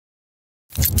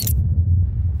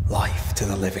Life to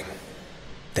the living,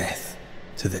 death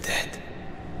to the dead.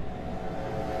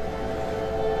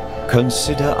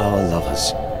 Consider our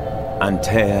lovers,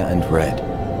 Antea and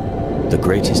Red, the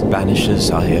greatest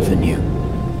banishers I ever knew.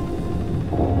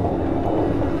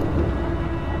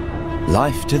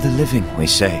 Life to the living, we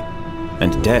say,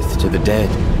 and death to the dead.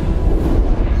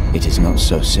 It is not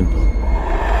so simple.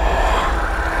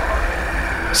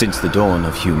 Since the dawn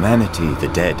of humanity, the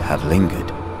dead have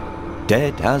lingered.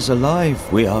 Dead as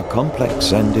alive, we are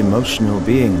complex and emotional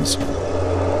beings.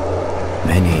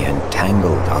 Many and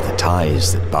tangled are the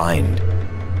ties that bind.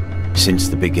 Since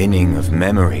the beginning of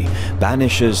memory,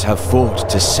 banishers have fought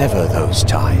to sever those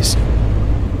ties.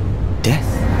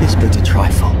 Death is but a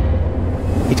trifle.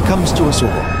 It comes to us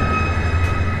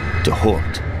all, to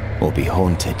haunt or be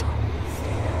haunted.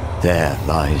 There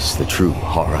lies the true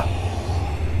horror.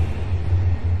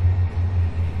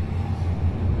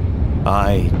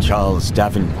 I, Charles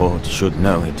Davenport, should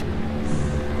know it.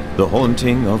 The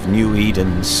haunting of New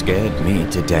Eden scared me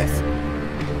to death.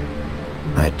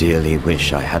 I dearly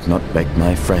wish I had not begged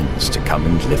my friends to come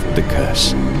and lift the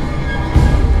curse.